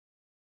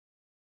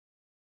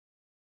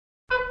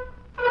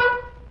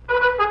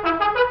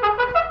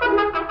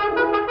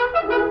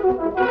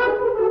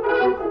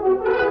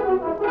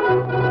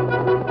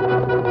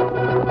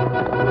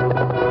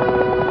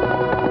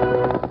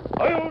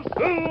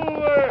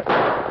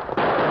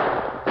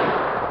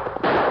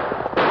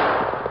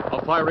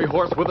fiery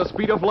horse with the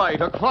speed of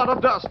light, a cloud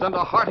of dust, and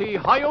a hearty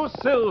Hi-Yo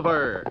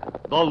Silver,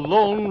 the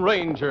Lone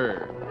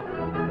Ranger.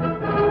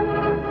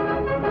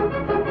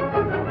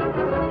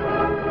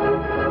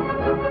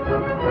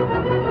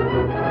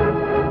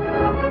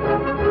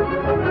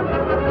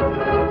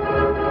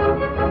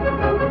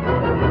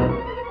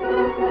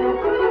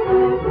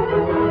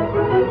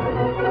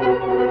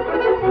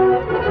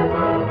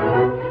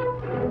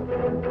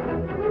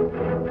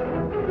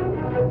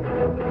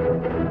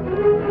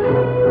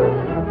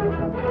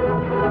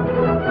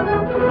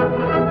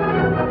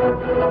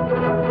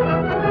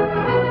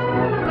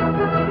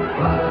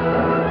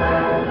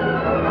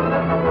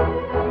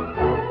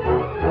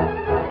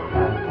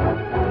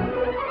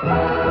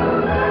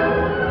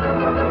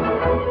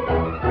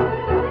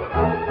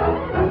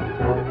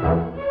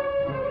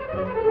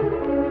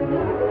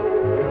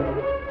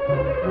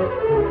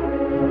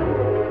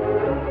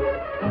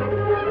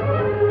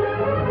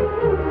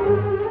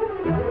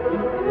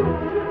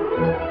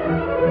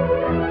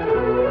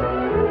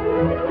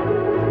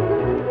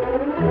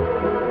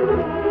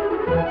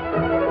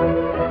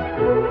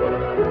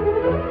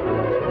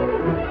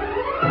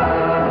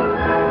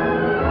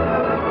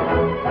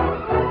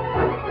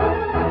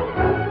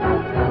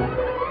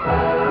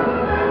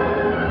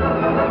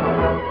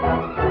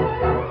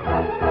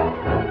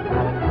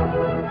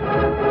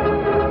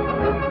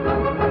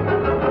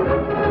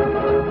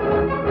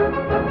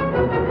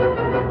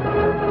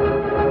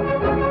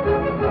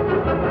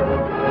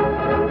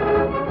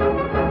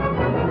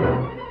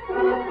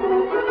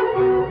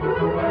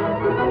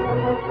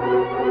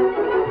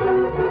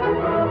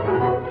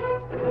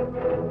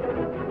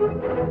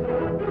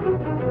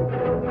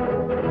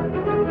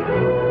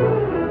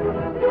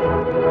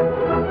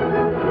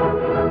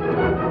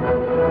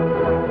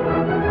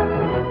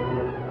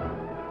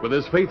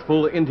 With his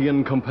faithful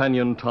Indian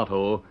companion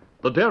Tonto,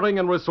 the daring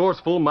and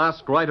resourceful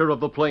masked rider of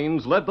the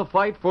plains led the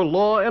fight for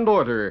law and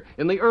order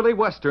in the early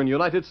western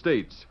United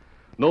States.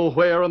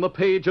 Nowhere in the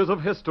pages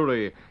of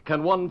history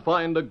can one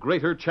find a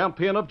greater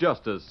champion of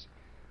justice.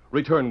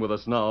 Return with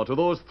us now to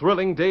those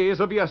thrilling days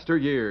of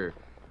yesteryear.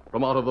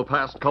 From out of the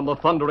past come the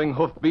thundering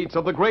hoofbeats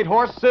of the great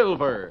horse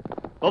Silver.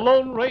 The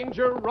Lone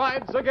Ranger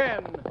rides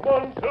again. Come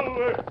on,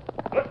 Silver.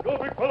 Let's go,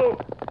 big fellow.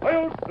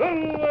 Hi-Yo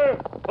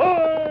Silver!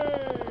 Hi!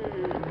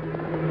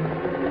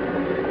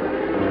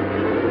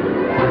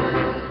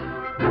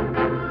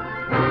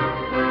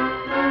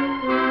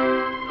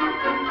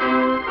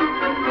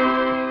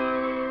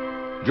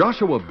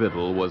 Joshua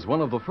Biddle was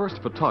one of the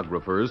first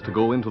photographers to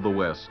go into the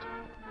West.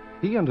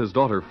 He and his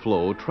daughter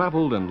Flo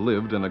traveled and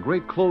lived in a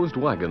great closed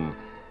wagon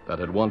that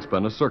had once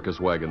been a circus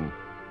wagon.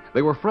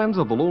 They were friends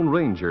of the Lone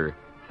Ranger,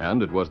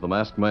 and it was the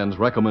masked man's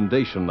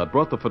recommendation that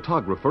brought the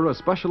photographer a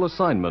special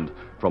assignment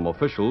from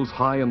officials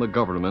high in the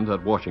government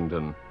at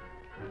Washington.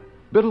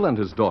 Biddle and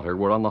his daughter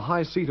were on the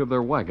high seat of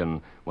their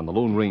wagon when the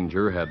Lone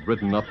Ranger had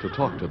ridden up to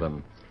talk to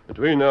them.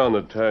 Between now and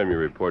the time you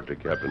report to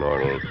Captain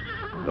Arnold,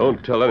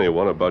 don't tell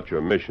anyone about your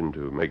mission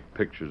to make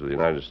pictures of the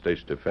United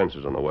States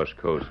defenses on the West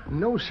Coast.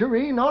 No,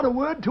 sirree, not a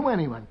word to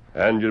anyone.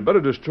 And you'd better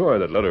destroy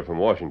that letter from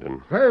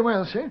Washington. Very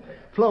well, sir.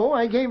 Flo,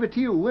 I gave it to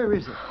you. Where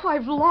is it? Oh,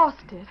 I've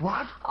lost it.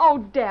 What? Oh,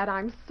 Dad,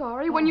 I'm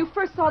sorry. When you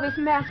first saw this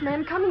masked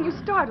man coming, you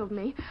startled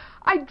me.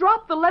 I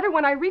dropped the letter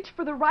when I reached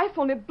for the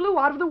rifle, and it blew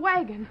out of the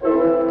wagon.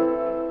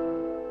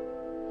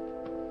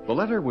 The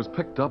letter was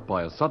picked up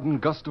by a sudden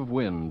gust of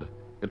wind.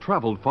 It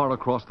traveled far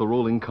across the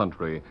rolling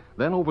country,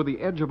 then over the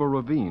edge of a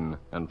ravine,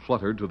 and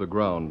fluttered to the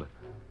ground.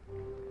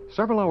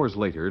 Several hours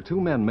later, two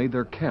men made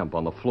their camp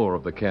on the floor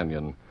of the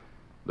canyon.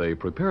 They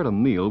prepared a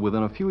meal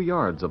within a few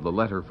yards of the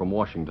letter from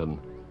Washington.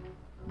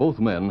 Both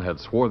men had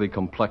swarthy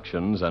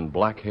complexions and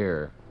black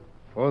hair.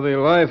 For the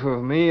life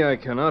of me, I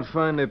cannot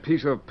find a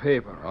piece of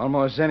paper.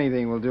 Almost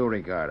anything will do,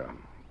 Ricardo.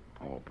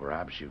 Oh,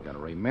 perhaps you can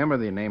remember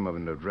the name of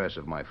an address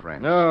of my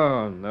friend.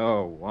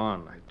 No,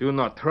 Juan. I do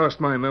not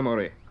trust my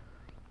memory.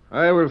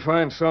 I will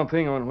find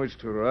something on which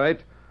to write.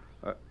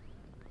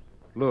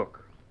 Look.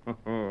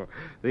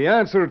 The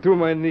answer to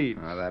my needs.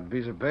 Now, that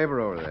piece of paper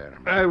over there.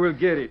 I will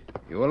get it.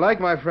 You will like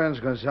my friends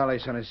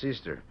Gonzales and his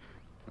sister.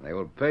 They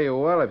will pay you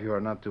well if you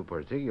are not too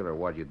particular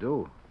what you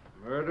do.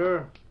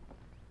 Murder?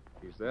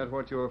 Is that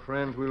what your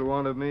friends will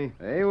want of me?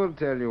 They will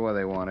tell you what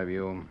they want of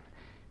you.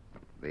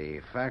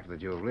 The fact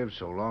that you have lived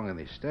so long in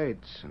the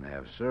States and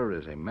have served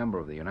as a member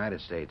of the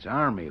United States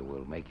Army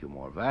will make you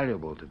more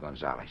valuable to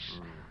Gonzales.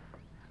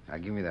 Now,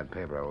 give me that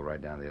paper. I will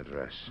write down the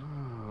address.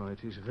 Oh,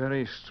 it is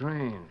very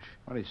strange.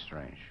 What is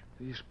strange?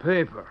 This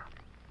paper.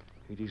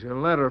 It is a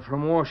letter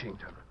from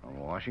Washington. From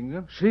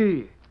Washington?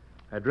 See,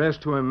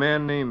 addressed to a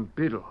man named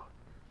Biddle.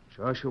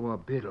 Joshua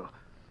Biddle.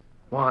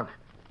 Juan,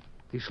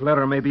 this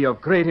letter may be of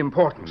great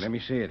importance. Let me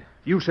see it.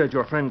 You said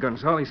your friend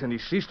Gonzales and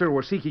his sister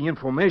were seeking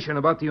information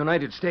about the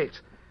United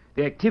States,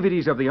 the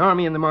activities of the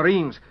Army and the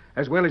Marines,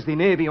 as well as the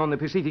Navy on the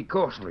Pacific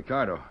coast.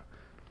 Ricardo,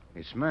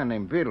 this man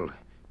named Biddle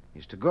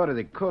is to go to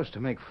the coast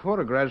to make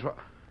photographs.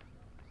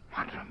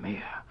 Madre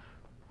mia.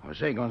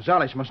 Jose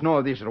Gonzales must know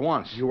of this at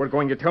once. You were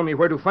going to tell me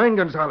where to find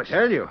Gonzales.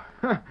 Tell you?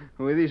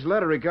 With this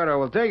letter, Ricardo, I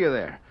will take you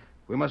there.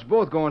 We must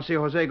both go and see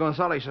Jose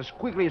Gonzalez as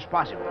quickly as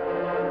possible.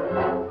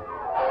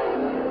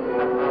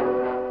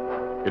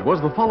 It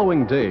was the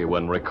following day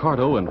when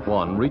Ricardo and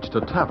Juan reached a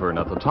tavern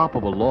at the top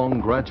of a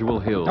long, gradual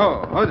hill.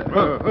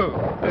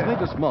 As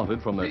they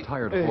dismounted from their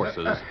tired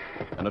horses,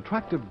 an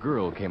attractive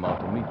girl came out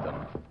to meet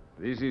them.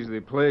 This is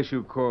the place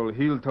you call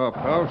Hilltop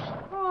House?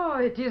 Oh,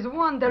 it is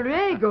Juan Del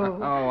Riego.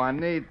 Oh,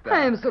 Anita.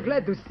 I am so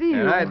glad to see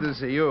you. Glad to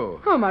see you.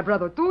 Oh, my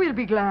brother, too will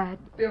be glad.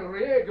 Del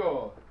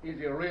Riego, is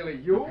it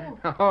really you?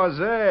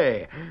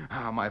 Jose.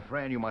 My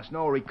friend, you must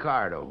know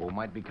Ricardo, who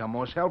might become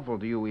most helpful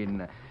to you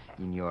in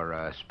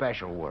your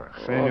special work.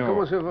 Senor.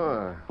 ¿Cómo se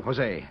va?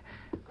 Jose,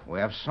 we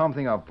have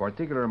something of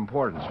particular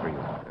importance for you.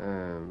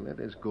 Let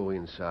us go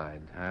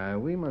inside.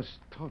 We must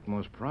talk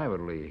most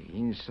privately.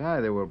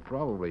 Inside, there will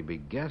probably be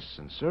guests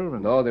and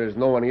servants. No, there's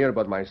no one here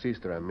but my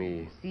sister and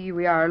me. See,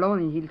 we are alone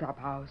in Hilltop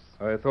House.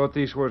 I thought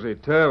this was a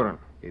tavern.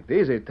 It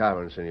is a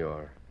tavern,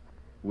 senor.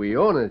 We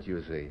own it,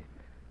 you see.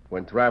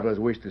 When travelers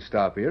wish to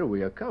stop here,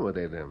 we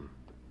accommodate them.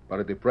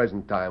 But at the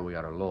present time, we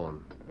are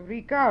alone.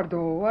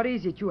 Ricardo, what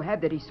is it you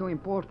have that is so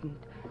important?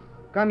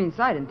 Come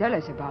inside and tell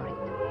us about it.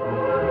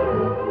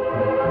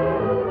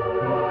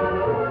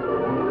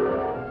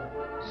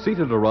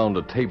 Seated around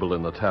a table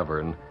in the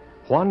tavern,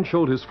 Juan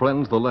showed his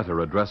friends the letter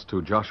addressed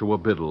to Joshua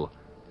Biddle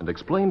and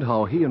explained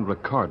how he and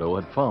Ricardo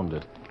had found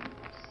it.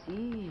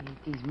 See,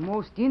 it is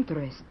most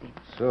interesting.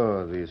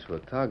 So, this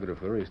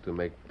photographer is to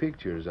make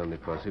pictures on the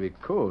Pacific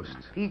coast.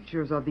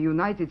 Pictures of the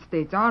United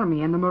States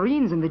Army and the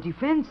Marines and the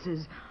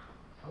defenses.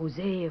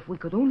 Jose, if we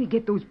could only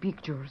get those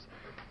pictures,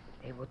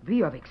 they would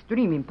be of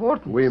extreme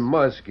importance. We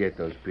must get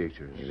those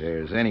pictures. If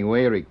there's any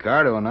way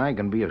Ricardo and I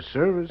can be of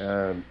service.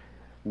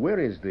 Where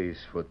is this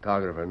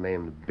photographer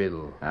named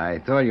Biddle? I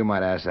thought you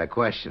might ask that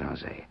question,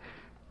 Jose.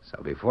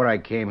 So before I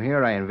came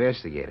here, I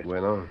investigated.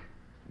 Bueno.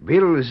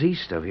 Biddle is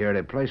east of here at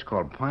a place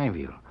called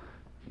Pineville.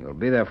 He'll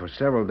be there for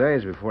several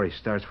days before he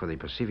starts for the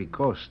Pacific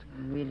coast.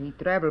 Will he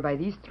travel by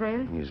this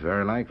trail? He's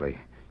very likely.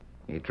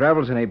 He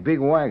travels in a big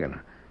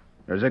wagon.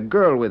 There's a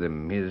girl with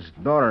him, his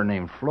daughter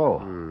named Flo.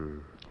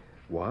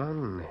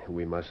 Juan,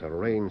 we must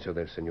arrange so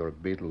that Senor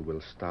Biddle will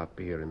stop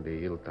here in the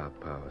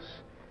Hilltop House.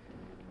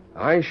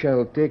 I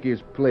shall take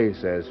his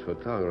place as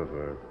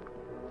photographer.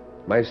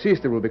 My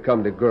sister will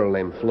become the girl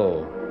named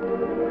Flo.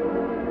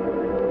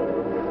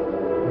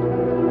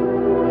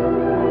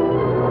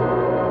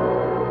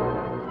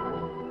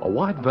 A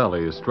wide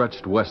valley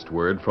stretched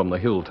westward from the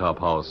Hilltop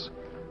House.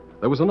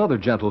 There was another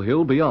gentle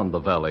hill beyond the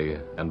valley,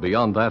 and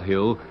beyond that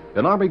hill,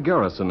 an army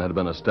garrison had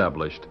been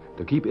established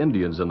to keep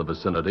Indians in the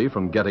vicinity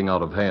from getting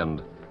out of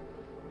hand.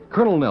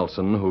 Colonel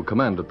Nelson, who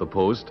commanded the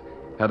post,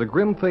 had a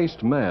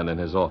grim-faced man in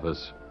his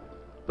office.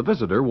 The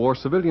visitor wore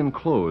civilian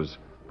clothes,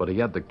 but he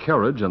had the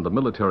carriage and the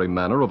military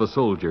manner of a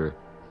soldier.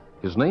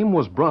 His name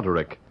was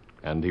Broderick,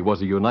 and he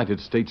was a United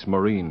States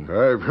Marine.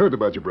 I've heard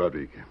about you,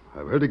 Broderick.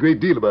 I've heard a great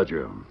deal about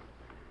you.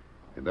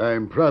 And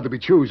I'm proud to be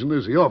chosen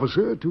as the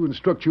officer to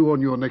instruct you on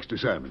your next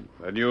assignment.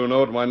 And you know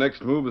what my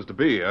next move is to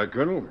be,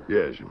 Colonel?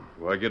 Yes.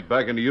 Do I get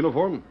back into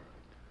uniform?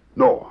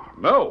 No.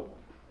 No.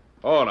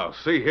 Oh, now,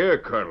 see here,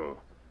 Colonel.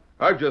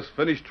 I've just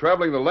finished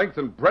traveling the length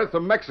and breadth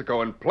of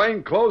Mexico in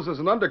plain clothes as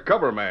an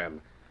undercover man.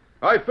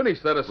 I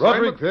finished that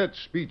assignment... Broderick,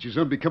 that speech is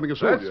unbecoming a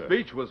soldier. That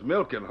speech was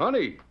milk and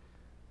honey.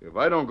 If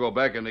I don't go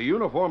back into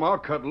uniform, I'll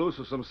cut loose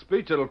with some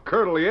speech that'll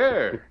curdle the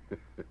air.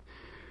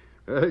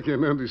 I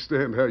can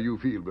understand how you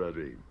feel,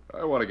 Broderick.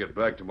 I want to get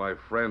back to my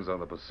friends on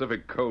the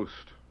Pacific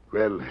coast.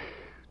 Well,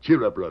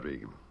 cheer up,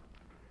 Broderick.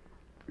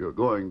 You're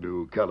going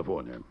to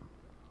California.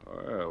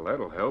 Well,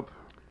 that'll help.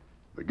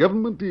 The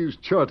government is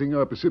charting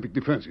our Pacific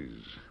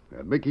defenses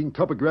and making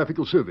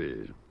topographical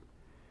surveys.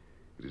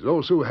 It is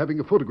also having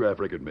a photograph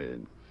record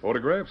made.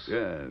 Photographs?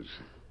 Yes.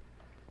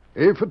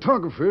 A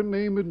photographer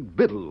named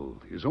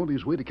Biddle is on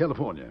his way to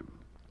California.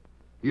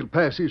 He'll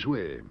pass this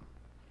way.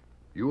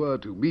 You are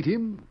to meet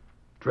him,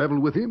 travel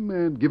with him,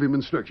 and give him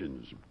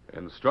instructions.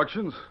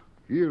 Instructions?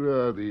 Here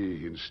are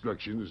the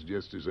instructions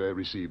just as I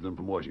received them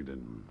from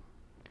Washington.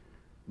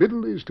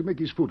 Biddle is to make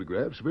his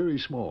photographs very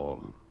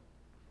small.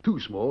 Too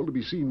small to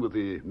be seen with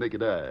the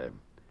naked eye.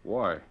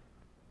 Why?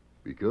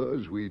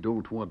 Because we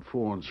don't want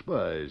foreign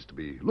spies to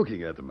be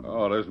looking at them.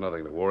 Oh, there's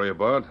nothing to worry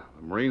about.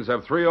 The Marines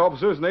have 3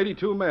 officers and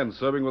 82 men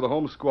serving with the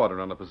home squadron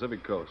on the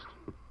Pacific coast.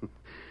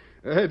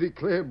 I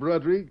declare,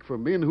 Broderick, for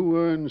men who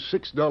earn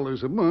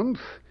 $6 a month,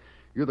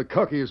 you're the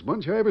cockiest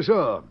bunch I ever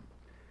saw.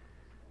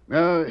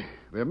 Now,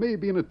 there may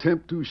be an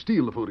attempt to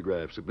steal the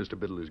photographs that Mr.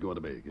 Biddle is going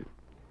to make.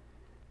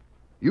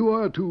 You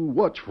are to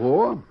watch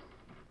for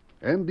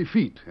and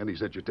defeat any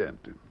such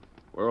attempt.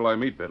 Where will I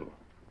meet Biddle?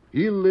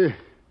 He'll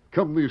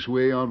come this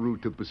way en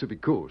route to the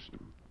Pacific coast.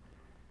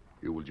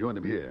 You will join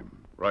him here.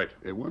 Right.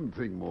 One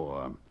thing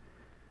more.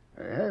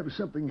 I have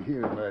something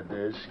here in my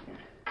desk.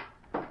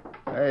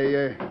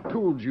 I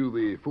told you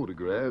the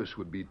photographs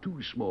would be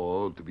too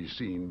small to be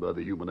seen by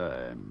the human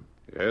eye.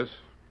 Yes?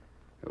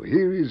 Now,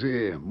 here is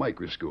a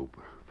microscope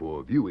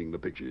for viewing the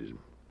pictures.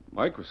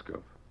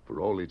 Microscope?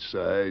 For all its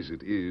size,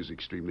 it is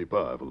extremely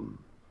powerful.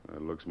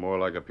 It looks more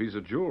like a piece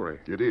of jewelry.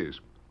 It is.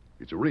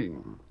 It's a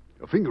ring,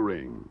 a finger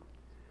ring.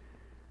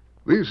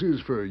 This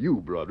is for you,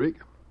 Broderick.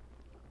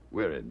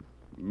 Wear it.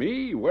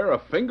 Me? Wear a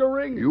finger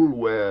ring? You'll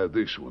wear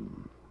this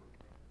one.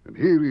 And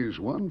here is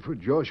one for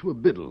Joshua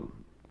Biddle.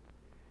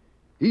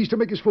 He's to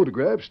make his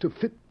photographs to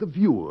fit the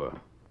viewer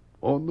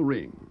on the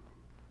ring.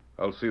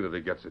 I'll see that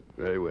he gets it.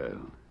 Very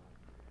well.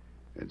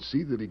 And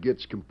see that he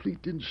gets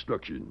complete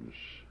instructions.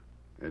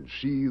 And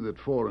see that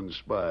foreign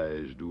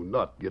spies do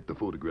not get the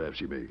photographs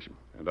he makes.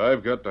 And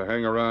I've got to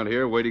hang around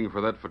here waiting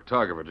for that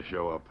photographer to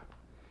show up.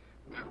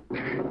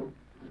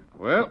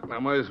 Well, I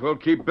might as well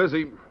keep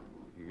busy.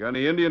 You got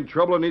any Indian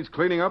trouble that needs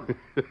cleaning up?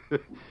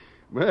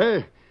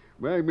 My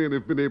men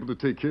have been able to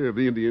take care of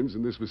the Indians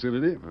in this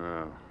vicinity.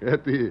 Oh.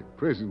 At the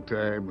present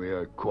time, they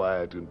are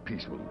quiet and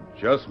peaceful.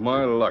 Just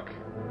my luck.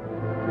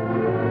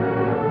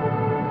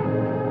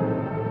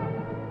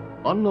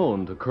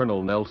 Unknown to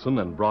Colonel Nelson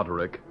and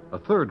Broderick, a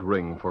third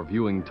ring for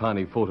viewing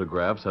tiny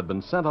photographs had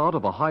been sent out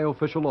of a high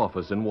official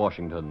office in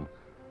Washington.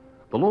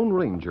 The Lone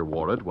Ranger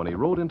wore it when he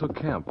rode into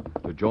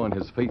camp to join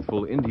his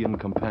faithful Indian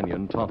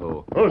companion,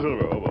 Tonto. Oh,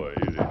 Silver, oh boy,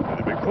 easy,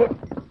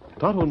 Bigfoot.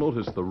 Tonto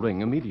noticed the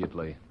ring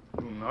immediately.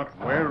 You're not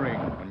wearing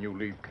when you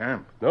leave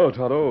camp. No,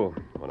 Tonto.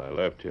 When I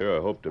left here,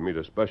 I hoped to meet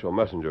a special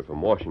messenger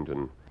from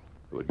Washington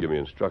who would give me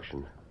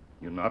instruction.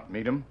 You not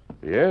meet him?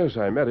 Yes,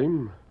 I met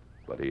him,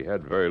 but he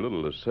had very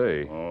little to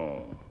say.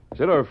 Oh.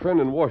 Said our friend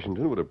in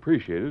Washington would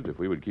appreciate it if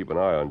we would keep an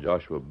eye on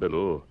Joshua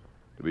Biddle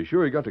to be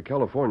sure he got to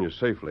California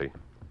safely.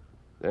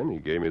 Then he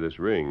gave me this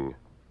ring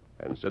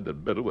and said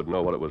that Biddle would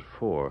know what it was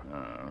for.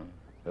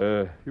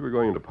 You were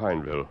going into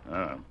Pineville.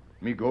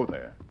 Me go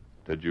there.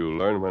 Did you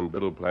learn when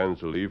Biddle plans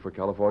to leave for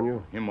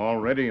California? Him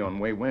already on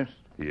way west.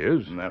 He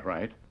is? Isn't that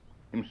right?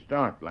 Him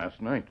start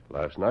last night.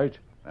 Last night?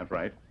 That's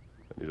right.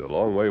 He's a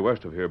long way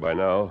west of here by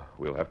now.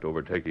 We'll have to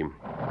overtake him.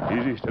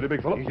 Easy, steady,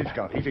 big fella. Easy,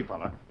 Scout. Easy,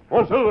 fella.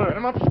 One, Silver. Get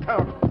him up,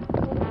 Scout.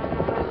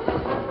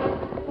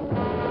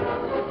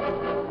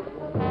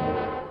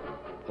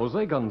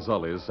 Jose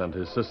Gonzalez and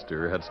his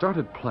sister had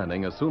started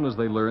planning as soon as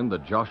they learned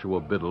that Joshua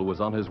Biddle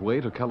was on his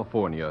way to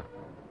California.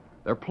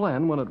 Their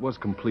plan, when it was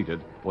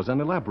completed, was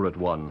an elaborate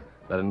one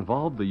that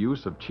involved the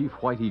use of Chief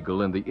White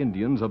Eagle and the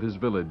Indians of his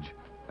village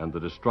and the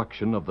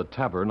destruction of the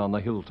tavern on the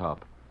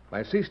hilltop.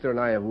 My sister and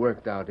I have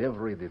worked out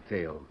every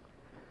detail.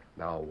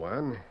 Now,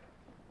 Juan,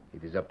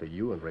 it is up to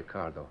you and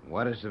Ricardo.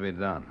 What is to be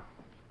done?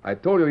 I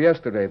told you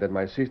yesterday that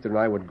my sister and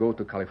I would go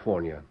to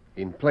California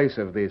in place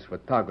of this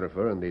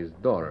photographer and his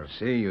daughter.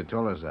 See, you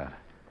told us that.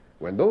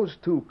 When those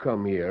two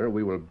come here,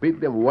 we will bid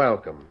them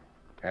welcome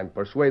and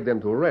persuade them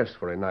to rest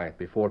for a night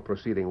before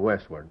proceeding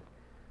westward.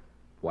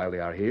 While they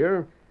are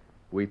here,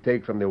 we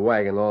take from the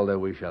wagon all that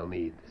we shall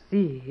need.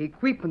 See,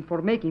 equipment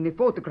for making the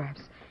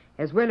photographs,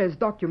 as well as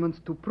documents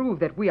to prove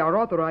that we are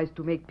authorized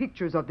to make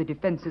pictures of the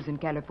defenses in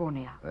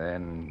California.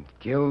 Then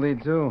kill the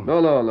two.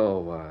 No,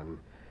 Juan.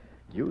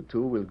 You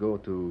two will go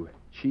to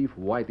Chief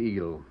White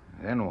Eagle.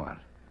 Then what?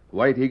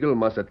 White Eagle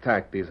must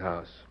attack this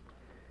house.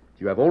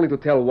 You have only to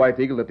tell White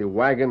Eagle that the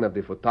wagon of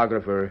the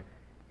photographer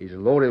is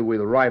loaded with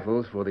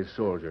rifles for the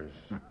soldiers.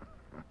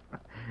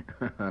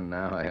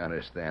 Now I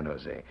understand,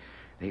 Jose.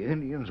 The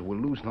Indians will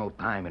lose no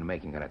time in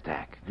making an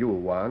attack. You,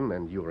 Juan,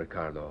 and you,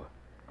 Ricardo,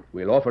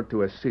 will offer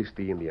to assist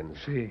the Indians.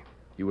 See.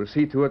 You will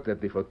see to it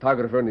that the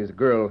photographer and his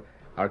girl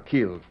are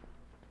killed,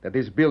 that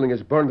this building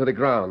is burned to the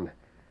ground,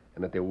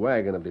 and that the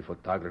wagon of the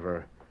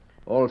photographer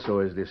also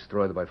is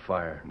destroyed by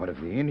fire. But if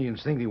the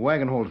Indians think the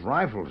wagon holds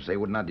rifles, they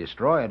would not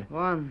destroy it.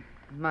 Juan,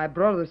 my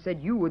brother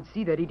said you would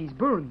see that it is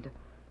burned.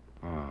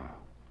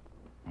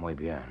 Muy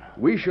bien.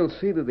 We shall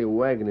see that the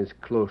wagon is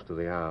close to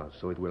the house,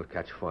 so it will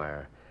catch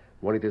fire.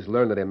 When it is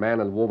learned that a man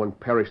and woman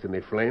perished in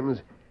the flames,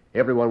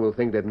 everyone will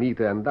think that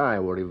Nita and I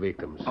were the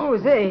victims.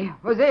 Jose,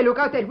 look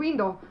out that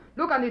window.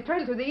 Look on the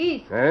trail to the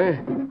east. Eh?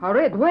 A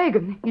red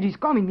wagon. It is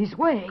coming this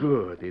way.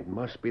 Good. It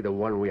must be the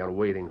one we are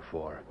waiting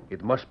for.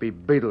 It must be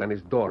Biddle and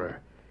his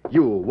daughter.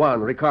 You,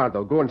 Juan,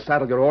 Ricardo, go and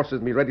saddle your horses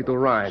and be ready to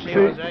ride. Si,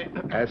 Jose.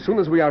 As soon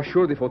as we are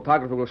sure the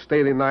photographer will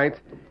stay the night,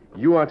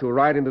 you are to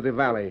ride into the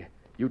valley.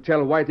 You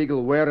tell White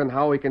Eagle where and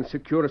how he can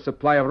secure a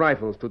supply of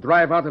rifles to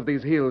drive out of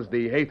these hills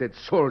the hated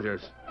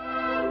soldiers.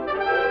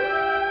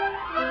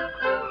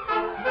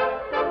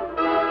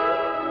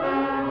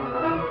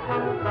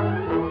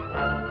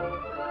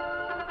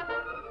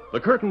 The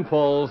curtain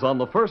falls on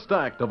the first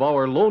act of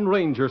our Lone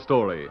Ranger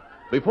story.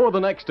 Before the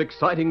next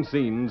exciting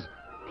scenes,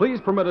 please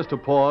permit us to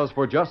pause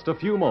for just a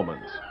few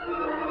moments.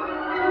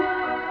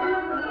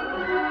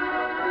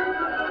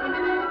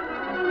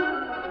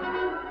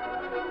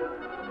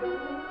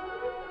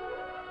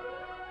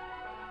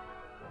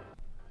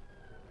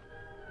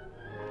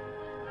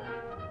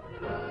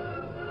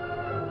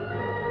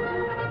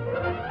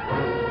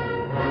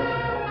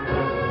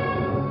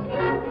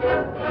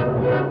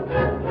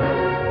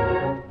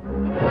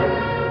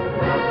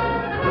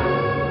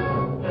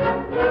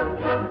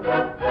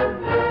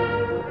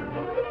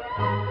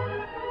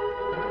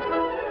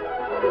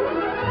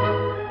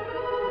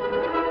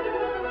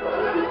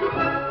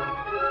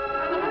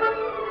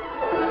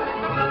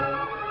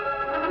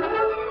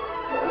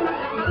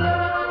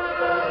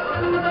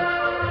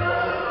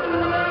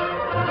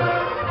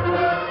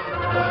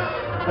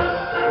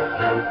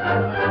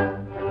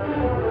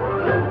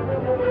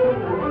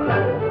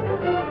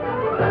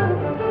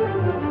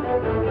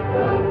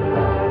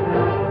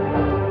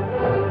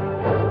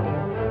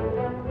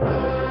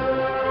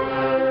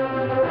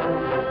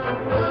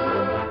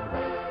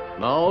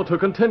 now to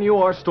continue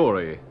our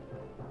story.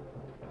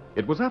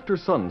 It was after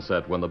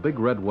sunset when the big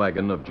red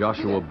wagon of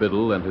Joshua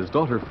Biddle and his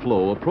daughter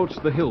Flo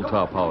approached the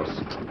hilltop house.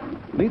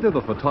 Neither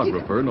the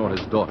photographer nor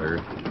his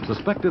daughter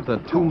suspected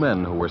that two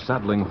men who were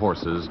saddling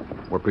horses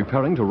were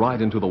preparing to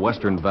ride into the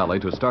Western Valley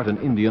to start an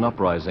Indian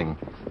uprising.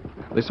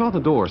 They saw the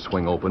door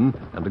swing open,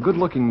 and a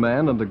good-looking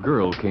man and a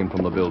girl came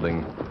from the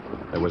building.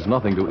 There was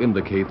nothing to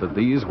indicate that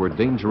these were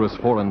dangerous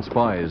foreign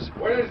spies.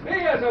 Buenos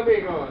dias,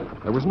 amigos.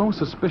 There was no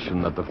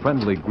suspicion that the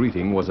friendly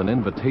greeting was an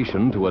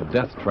invitation to a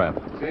death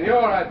trap.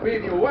 Senor, I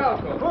bid you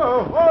welcome.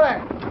 Oh,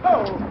 hola.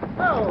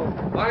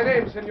 Oh. My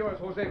name, senor, is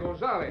Jose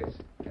Gonzalez.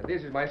 And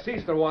this is my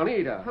sister,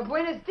 Juanita.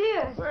 Buenos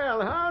dias.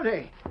 Well,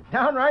 howdy.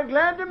 Downright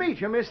glad to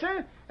meet you,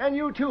 mister. And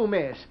you too,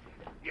 miss.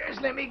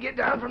 Just let me get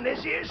down from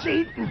this here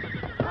seat.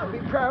 I'll be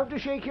proud to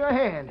shake your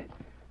hand.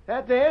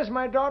 That there's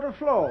my daughter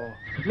Flo.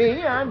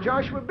 Me, I'm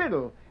Joshua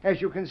Biddle,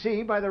 as you can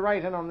see by the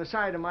writing on the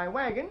side of my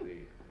wagon.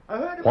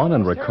 Juan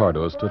and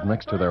Ricardo stood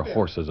next to their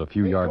horses a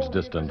few yards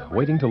distant,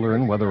 waiting to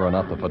learn whether or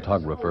not the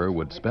photographer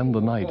would spend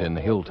the night in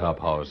Hilltop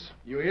House.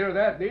 You hear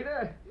that,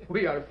 Nita?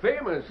 We are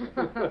famous.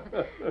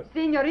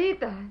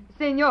 Senorita,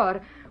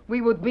 senor, we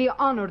would be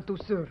honored to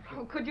serve.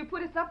 Oh, could you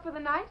put us up for the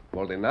night?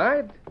 For the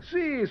night?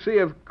 See,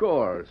 of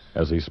course.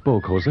 As he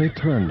spoke, Jose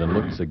turned and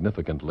looked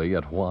significantly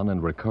at Juan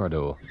and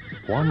Ricardo.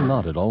 Juan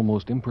nodded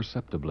almost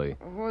imperceptibly.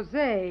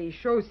 Jose,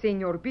 show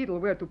Senor Beetle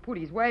where to put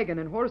his wagon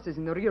and horses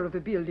in the rear of the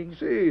building.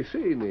 See,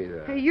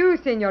 Nita. Hey, you,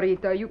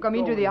 senorita, you come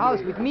into the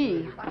house with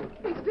me.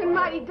 It's been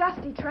mighty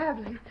dusty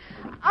traveling.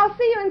 I'll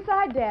see you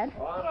inside, Dad.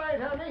 All right,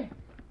 honey.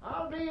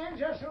 I'll be in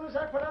just as soon as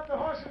I put up the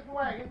horses and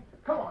wagon.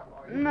 Come on,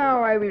 boys.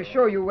 Now I will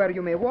show you where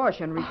you may wash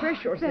and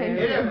refresh yourself.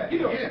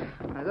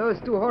 Those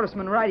two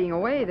horsemen riding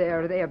away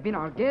there, they have been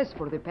our guests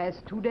for the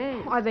past 2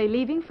 days. Are they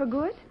leaving for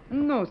good?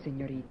 No,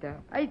 senorita.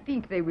 I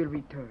think they will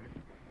return.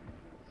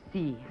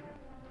 See,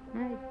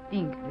 I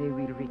think they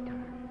will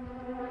return.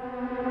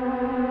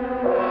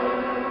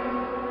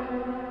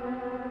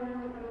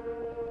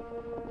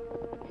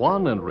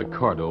 Juan and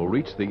Ricardo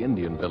reached the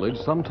Indian village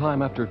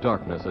sometime after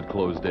darkness had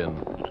closed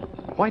in.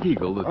 White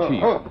Eagle, the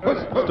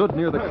chief, stood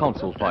near the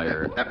council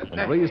fire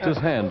and raised his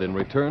hand in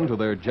return to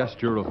their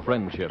gesture of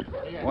friendship.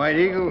 White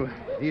Eagle,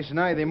 this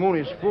night the moon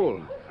is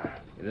full.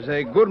 It is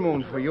a good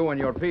moon for you and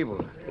your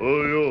people.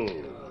 Oh,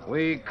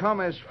 We come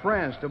as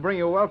friends to bring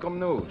you welcome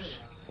news.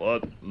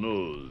 what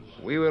news?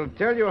 We will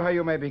tell you how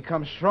you may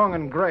become strong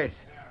and great,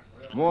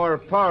 more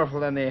powerful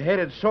than the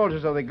hated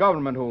soldiers of the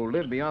government who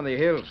live beyond the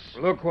hills.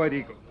 Look, White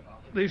Eagle.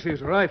 This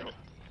is rifle.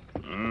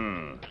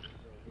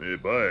 Me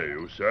buy,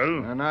 you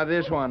sell? Not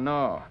this one,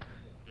 no.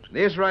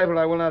 This rifle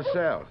I will not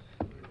sell.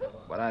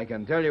 But I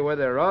can tell you where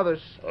there are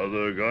others.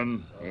 Other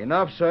gun?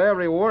 Enough so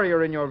every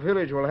warrior in your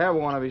village will have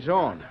one of his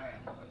own.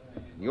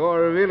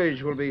 Your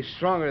village will be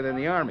stronger than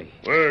the army.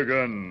 Where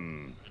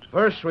gun?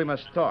 First, we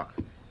must talk.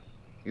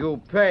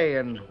 You pay,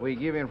 and we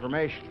give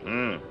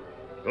information.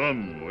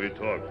 Come, we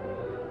talk.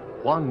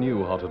 Juan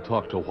knew how to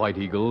talk to White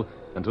Eagle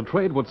and to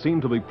trade what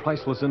seemed to be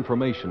priceless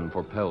information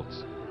for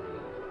pelts.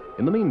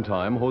 In the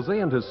meantime, Jose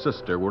and his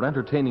sister were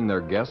entertaining their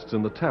guests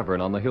in the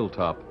tavern on the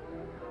hilltop.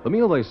 The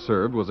meal they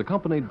served was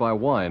accompanied by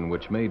wine,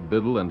 which made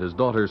Biddle and his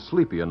daughter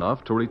sleepy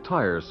enough to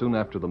retire soon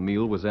after the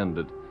meal was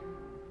ended.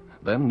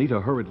 Then Nita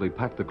hurriedly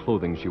packed the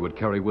clothing she would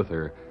carry with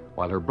her,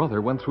 while her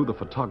brother went through the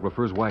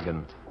photographer's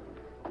wagon.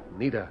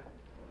 Nita,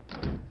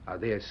 are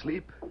they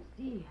asleep?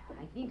 See,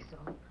 I think so.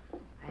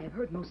 I have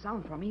heard no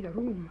sound from either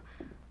room.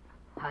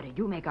 How did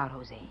you make out,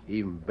 Jose?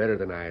 Even better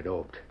than I had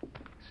hoped.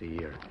 See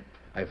here.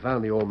 I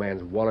found the old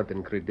man's wallet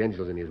and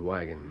credentials in his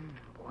wagon.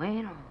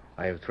 Bueno.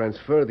 I have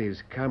transferred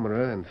his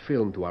camera and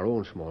film to our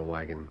own small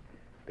wagon.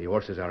 The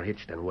horses are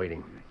hitched and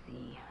waiting.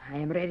 See, I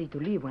am ready to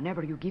leave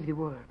whenever you give the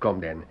word.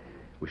 Come then.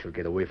 We shall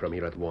get away from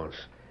here at once.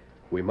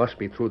 We must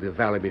be through the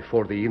valley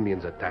before the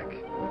Indians attack.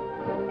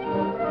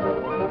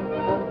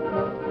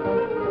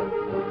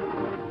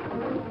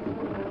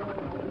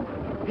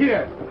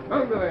 Here,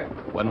 under there.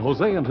 When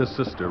Jose and his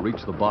sister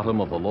reached the bottom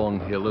of the long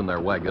hill in their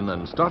wagon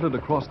and started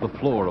across the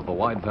floor of the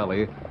wide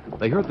valley,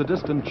 they heard the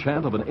distant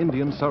chant of an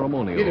Indian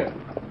ceremonial.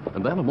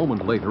 And then a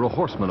moment later, a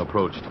horseman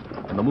approached.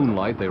 In the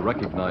moonlight, they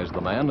recognized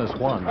the man as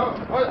Juan.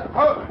 Hola,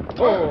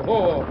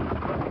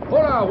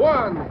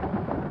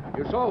 Juan.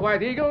 You saw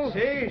White Eagle?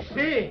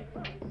 See.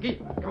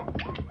 Come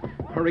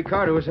on.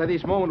 Ricardo is at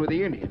this moment with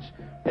the Indians.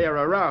 They are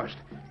aroused.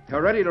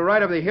 They're ready to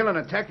ride up the hill and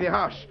attack the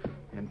house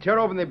and tear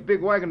open the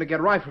big wagon to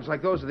get rifles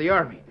like those of the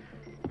army.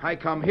 I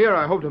come here,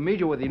 I hope to meet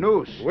you with the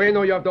news. We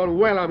know you have done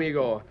well,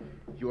 amigo.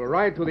 You will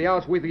ride to the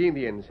house with the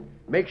Indians.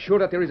 Make sure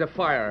that there is a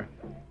fire.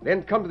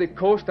 Then come to the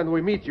coast and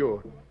we meet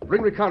you.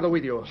 Bring Ricardo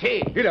with you.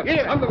 See. Here,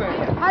 under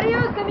there.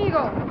 Adios,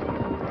 amigo.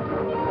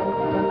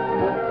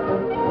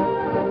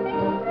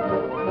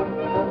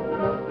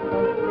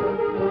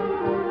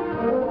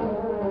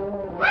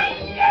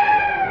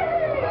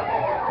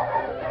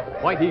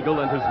 White Eagle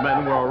and his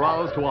men were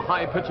aroused to a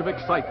high pitch of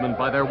excitement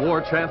by their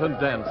war chant and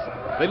dance.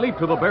 They leaped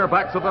to the bare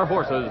backs of their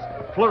horses.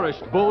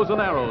 flourished bows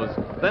and arrows.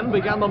 Then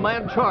began the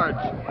mad charge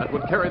that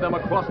would carry them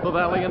across the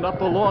valley and up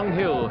the long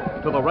hill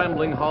to the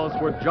rambling house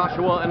where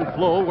Joshua and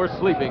Flo were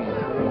sleeping.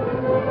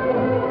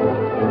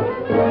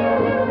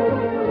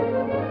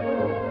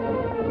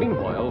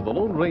 Meanwhile, the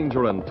Lone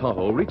Ranger and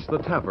Tonto reached the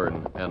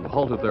tavern and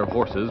halted their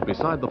horses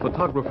beside the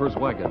photographer's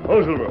wagon.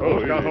 Oh, Silver. Oh,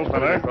 Scout, easy,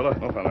 fella.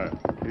 steady, fella.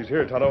 He's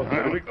here, Tonto.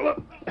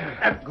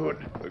 That's good.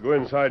 We'll go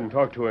inside and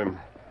talk to him.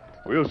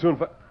 We'll soon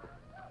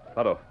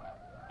Tonto,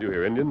 you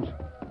hear Indians?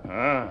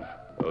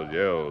 Those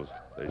yells.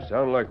 They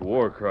sound like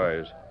war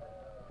cries.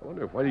 I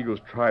wonder if White Eagle's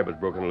tribe has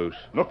broken loose.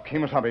 Look,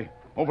 Kemosabe,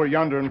 over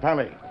yonder in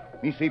Pali.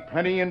 Me see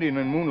plenty Indian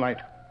in moonlight.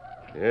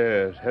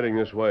 Yes, heading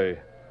this way.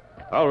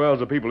 I'll rouse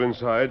the people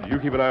inside. You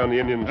keep an eye on the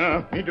Indians.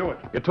 Me do it.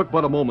 It took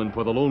but a moment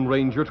for the Lone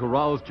Ranger to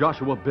rouse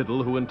Joshua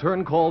Biddle, who in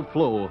turn called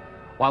Flo.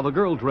 While the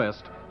girl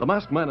dressed, the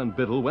masked man and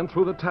Biddle went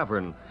through the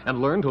tavern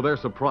and learned to their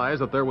surprise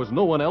that there was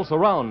no one else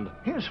around.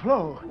 Here's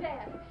Flo.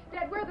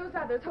 Dad, where are those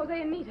others,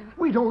 Jose and Nita?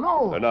 We don't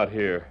know. They're not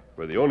here.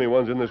 We're the only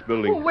ones in this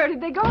building. Well, where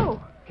did they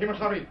go?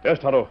 Kemosabe. Yes,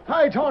 Tonto.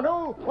 Hi,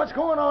 Tonto. What's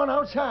going on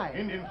outside?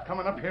 Indians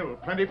coming uphill,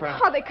 plenty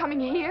fast. Are they coming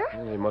here?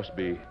 They must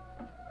be.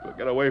 We'll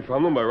get away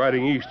from them by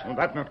riding east. Well,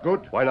 that's not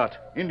good. Why not?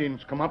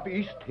 Indians come up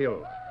East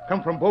Hill.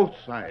 Come from both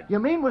sides. You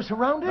mean we're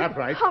surrounded? That's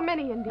right. How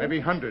many Indians? Maybe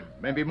 100,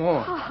 maybe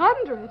more.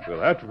 100? We'll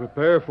have to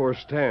prepare for a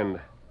stand.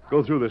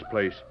 Go through this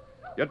place.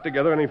 Get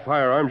together any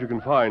firearms you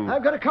can find.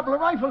 I've got a couple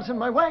of rifles in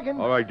my wagon.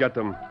 All right, get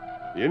them.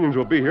 The Indians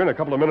will be here in a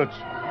couple of minutes.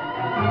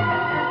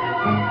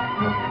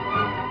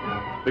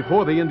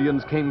 Before the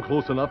Indians came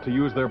close enough to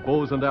use their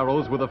bows and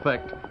arrows with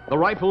effect, the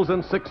rifles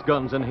and 6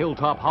 guns in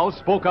Hilltop House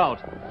spoke out.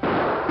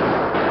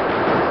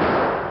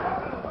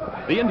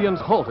 The Indians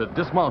halted,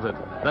 dismounted,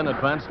 then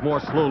advanced more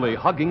slowly,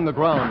 hugging the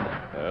ground.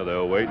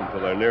 They'll wait until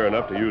they're near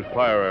enough to use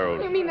fire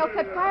arrows. You mean they'll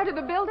set fire to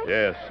the building?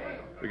 Yes.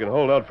 We can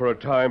hold out for a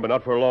time, but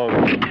not for long.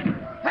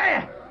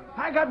 Hey,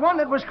 I got one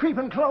that was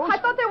creeping close. I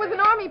thought there was an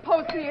army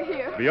post near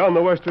here. Beyond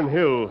the western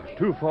hill,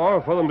 too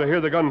far for them to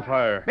hear the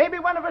gunfire. Maybe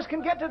one of us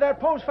can get to that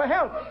post for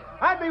help.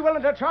 I'd be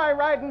willing to try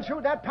riding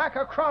through that pack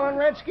of crawling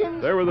redskins.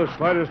 If there were the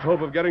slightest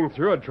hope of getting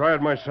through, I'd try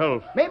it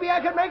myself. Maybe I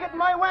could make it in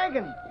my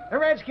wagon. The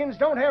redskins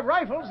don't have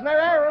rifles, and their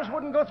arrows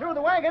wouldn't go through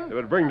the wagon. It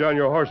would bring down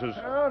your horses.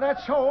 Oh,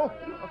 that's so.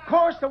 Of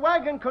course, the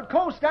wagon could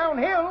coast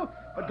downhill,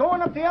 but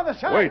going up the other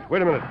side...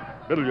 Wait a minute.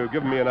 Biddle, you've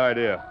given me an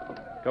idea.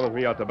 Come with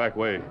me out the back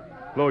way.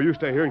 Flo, you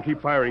stay here and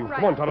keep firing. Right.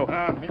 Come on, Tonto.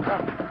 Me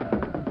come.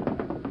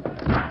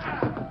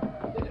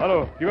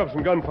 Tonto, give up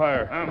some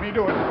gunfire. Me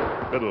do it.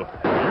 Biddle,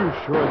 are you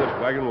sure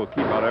this wagon will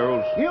keep out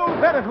arrows? You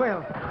bet it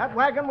will. That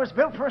wagon was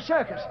built for a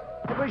circus.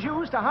 It was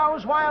used to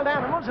house wild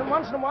animals and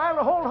once in a while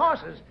to hold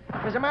horses.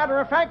 As a matter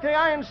of fact, the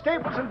iron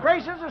staples and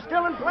braces are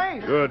still in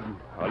place. Good.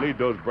 I'll need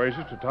those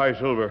braces to tie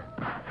Silver.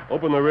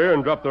 Open the rear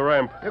and drop the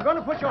ramp. You're going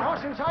to put your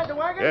horse inside the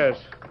wagon? Yes.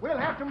 We'll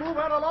have to move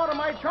out a lot of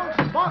my trunks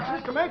and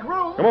boxes to make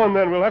room. Come on,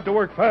 then. We'll have to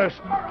work fast.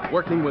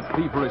 Working with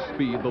feverish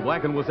speed, the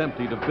wagon was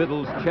emptied of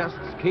Biddle's chests,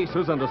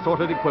 cases, and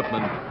assorted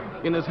equipment.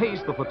 In his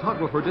haste, the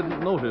photographer didn't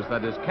notice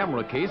that his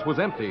camera case was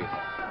empty.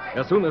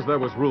 As soon as there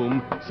was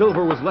room,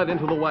 Silver was led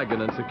into the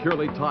wagon and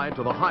securely tied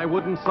to the high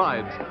wooden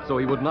sides so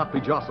he would not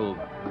be jostled.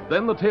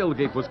 Then the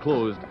tailgate was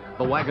closed.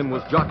 The wagon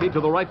was jockeyed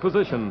to the right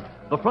position.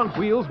 The front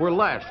wheels were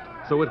lashed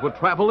so it would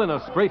travel in a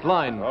straight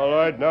line. All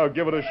right, now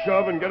give it a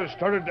shove and get it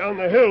started down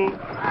the hill.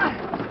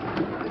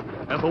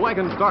 As the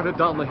wagon started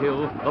down the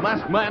hill, the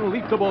masked man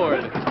leaped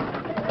aboard.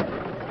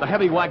 The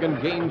heavy wagon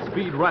gained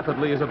speed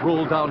rapidly as it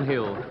rolled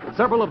downhill.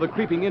 Several of the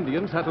creeping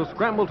Indians had to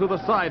scramble to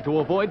the side to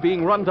avoid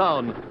being run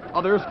down.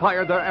 Others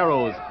fired their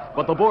arrows,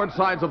 but the board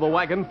sides of the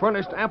wagon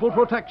furnished ample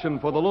protection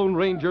for the Lone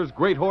Ranger's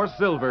great horse,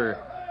 Silver.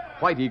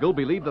 White Eagle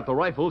believed that the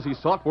rifles he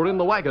sought were in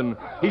the wagon.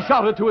 He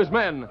shouted to his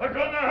men.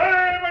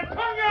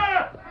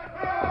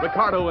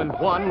 Ricardo and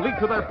Juan leaped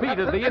to their feet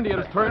as the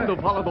Indians turned to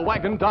follow the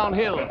wagon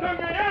downhill.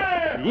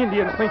 The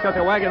Indians think that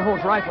the wagon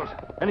holds rifles,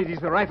 and it is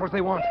the rifles they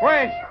want.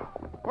 Wait!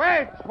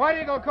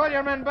 White Eagle, call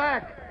your men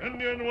back.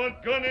 Indian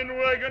want gun in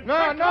wagon.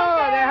 No, the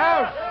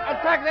house.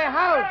 Attack the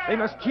house. They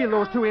must kill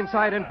those 2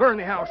 inside and burn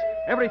the house.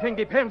 Everything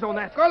depends on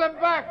that. Call him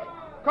back.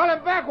 Call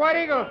him back, White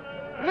Eagle.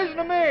 Listen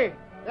to me.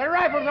 The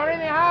rifles are in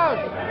the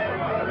house.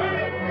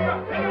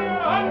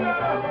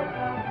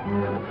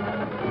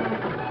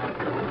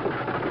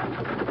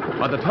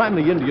 By the time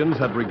the Indians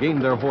had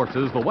regained their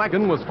horses, the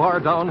wagon was far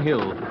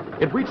downhill.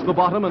 It reached the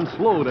bottom and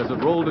slowed as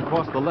it rolled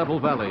across the level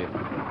valley.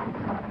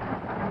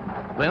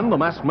 Then the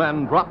masked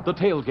man dropped the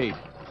tailgate.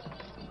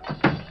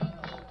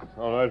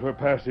 All right, we're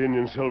past the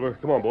Indian, Silver.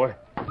 Come on, boy.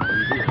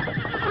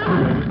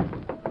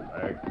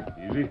 Back.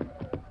 Easy.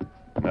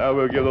 Now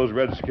we'll give those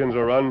redskins a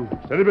run.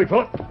 Steady, big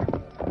fella.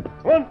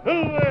 Come on,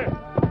 hill there.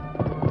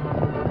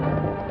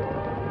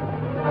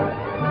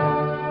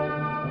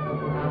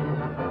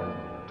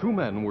 Two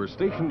men were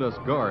stationed as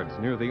guards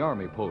near the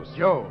army post.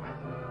 Joe,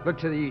 look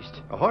to the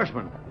east. A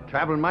horseman,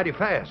 traveling mighty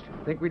fast.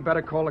 Think we'd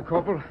better call the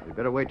corporal? We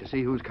better wait to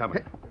see who's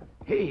coming.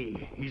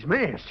 Hey, he's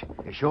masked.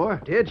 You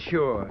sure? Dead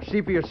sure. See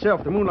for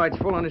yourself. The moonlight's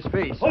full on his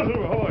face.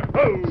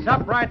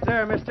 Stop right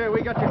there, mister.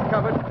 We got you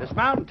covered.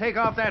 Dismount and take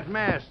off that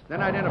mask.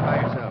 Then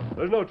identify yourself.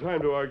 There's no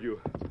time to argue.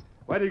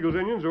 White Eagle's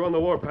Indians are on the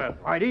warpath.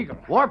 White Eagle.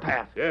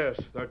 Warpath. Yes,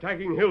 they're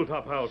attacking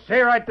Hilltop House.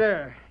 Stay right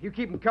there. You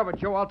keep him covered,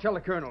 Joe. I'll tell the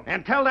colonel.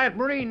 And tell that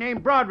Marine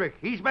named Broderick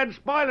he's been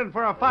spoiling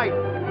for a fight.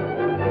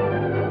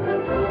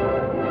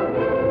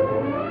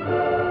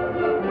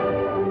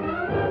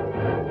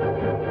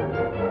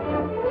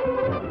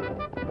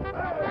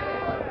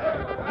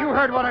 You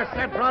heard what I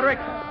said, Broderick.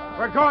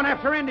 We're going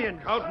after Indians.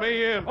 Count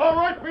me in. All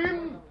right,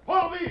 men.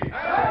 Follow me.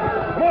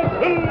 Come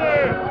on, in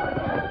there!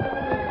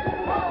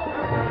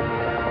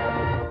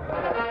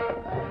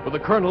 With the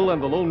colonel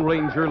and the Lone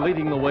Ranger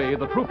leading the way,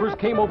 the troopers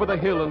came over the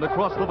hill and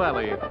across the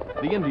valley.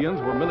 The Indians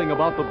were milling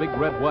about the big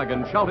red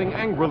wagon, shouting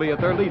angrily at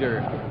their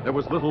leader. There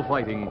was little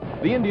fighting.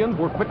 The Indians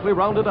were quickly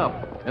rounded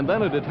up, and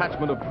then a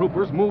detachment of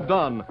troopers moved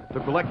on to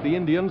collect the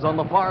Indians on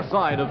the far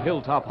side of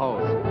Hilltop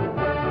House.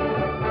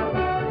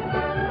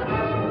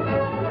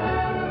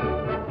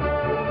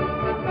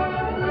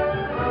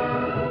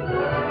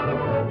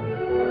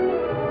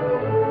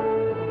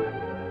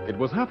 It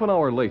was half an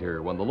hour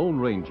later when the Lone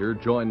Ranger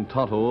joined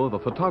Tonto, the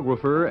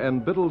photographer,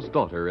 and Biddle's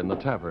daughter in the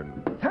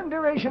tavern.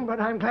 Thunderation, but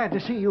I'm glad to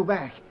see you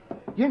back.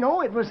 You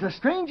know, it was the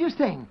strangest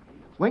thing.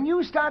 When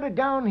you started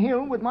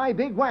downhill with my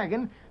big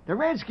wagon, the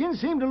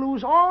Redskins seemed to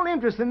lose all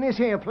interest in this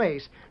here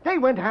place. They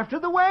went after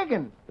the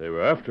wagon. They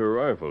were after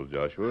rifles,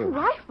 Joshua.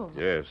 Rifles?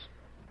 Yes.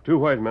 2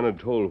 white men had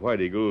told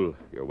White Eagle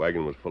your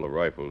wagon was full of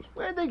rifles.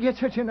 Where'd they get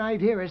such an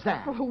idea as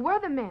that? Who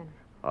were the men?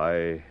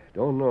 I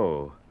don't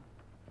know.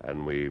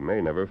 And we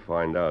may never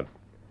find out.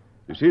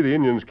 You see, the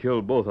Indians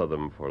killed both of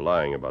them for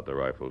lying about the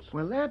rifles.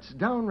 Well, that's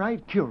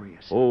downright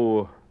curious.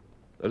 Oh,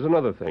 there's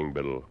another thing,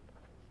 Biddle.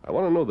 I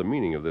want to know the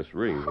meaning of this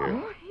ring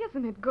here. Oh,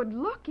 isn't it good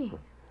looking?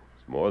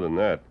 It's more than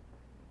that.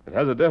 It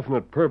has a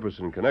definite purpose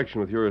in connection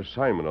with your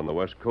assignment on the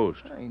West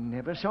Coast. I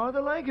never saw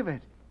the like of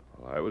it.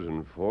 Well, I was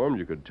informed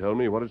you could tell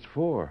me what it's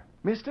for.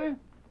 Mister,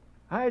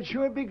 I'd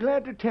sure be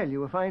glad to tell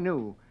you if I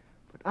knew.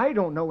 But I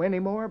don't know any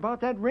more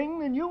about that ring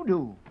than you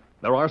do.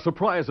 There are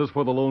surprises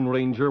for the Lone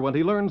Ranger when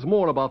he learns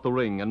more about the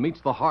ring and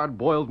meets the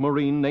hard-boiled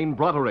Marine named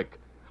Broderick.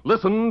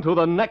 Listen to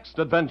the next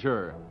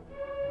adventure.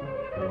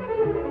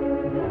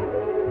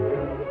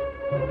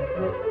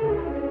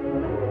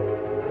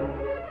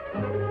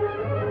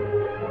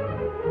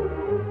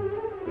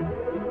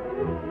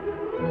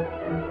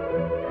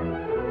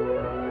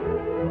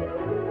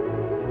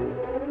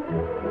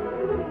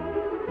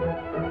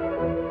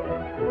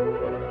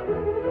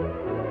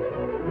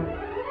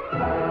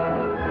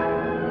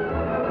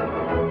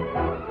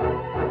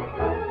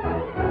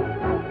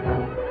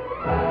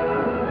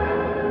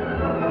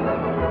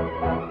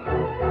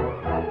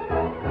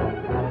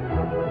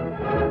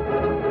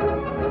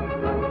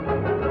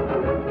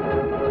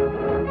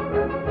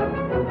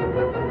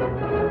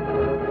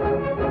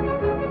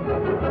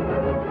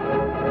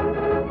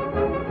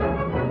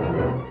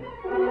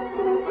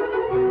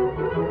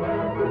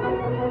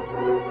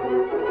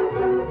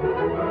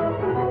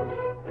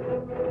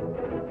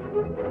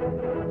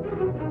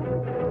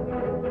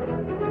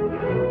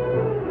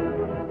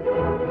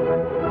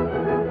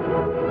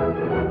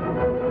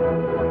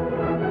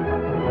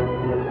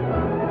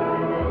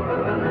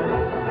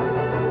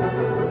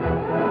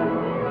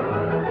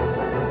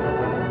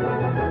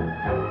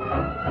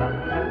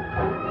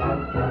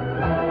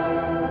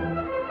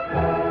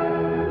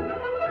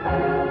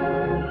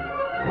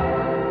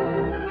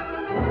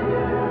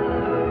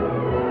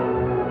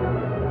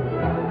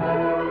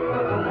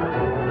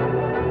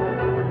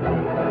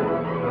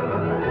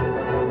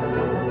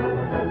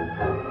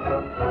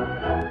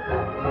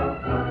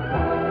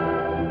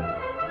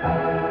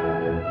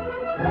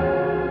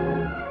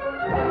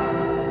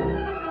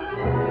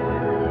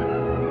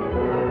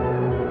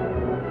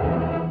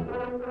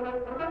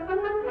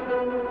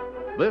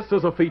 This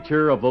is a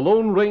feature of the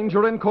Lone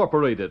Ranger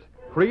Incorporated,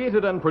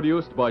 created and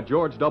produced by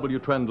George W.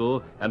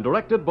 Trendle and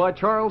directed by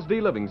Charles D.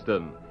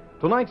 Livingston.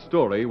 Tonight's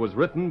story was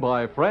written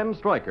by Fran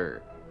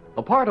Stryker.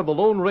 The part of the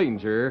Lone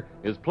Ranger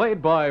is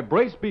played by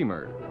Brace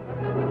Beamer.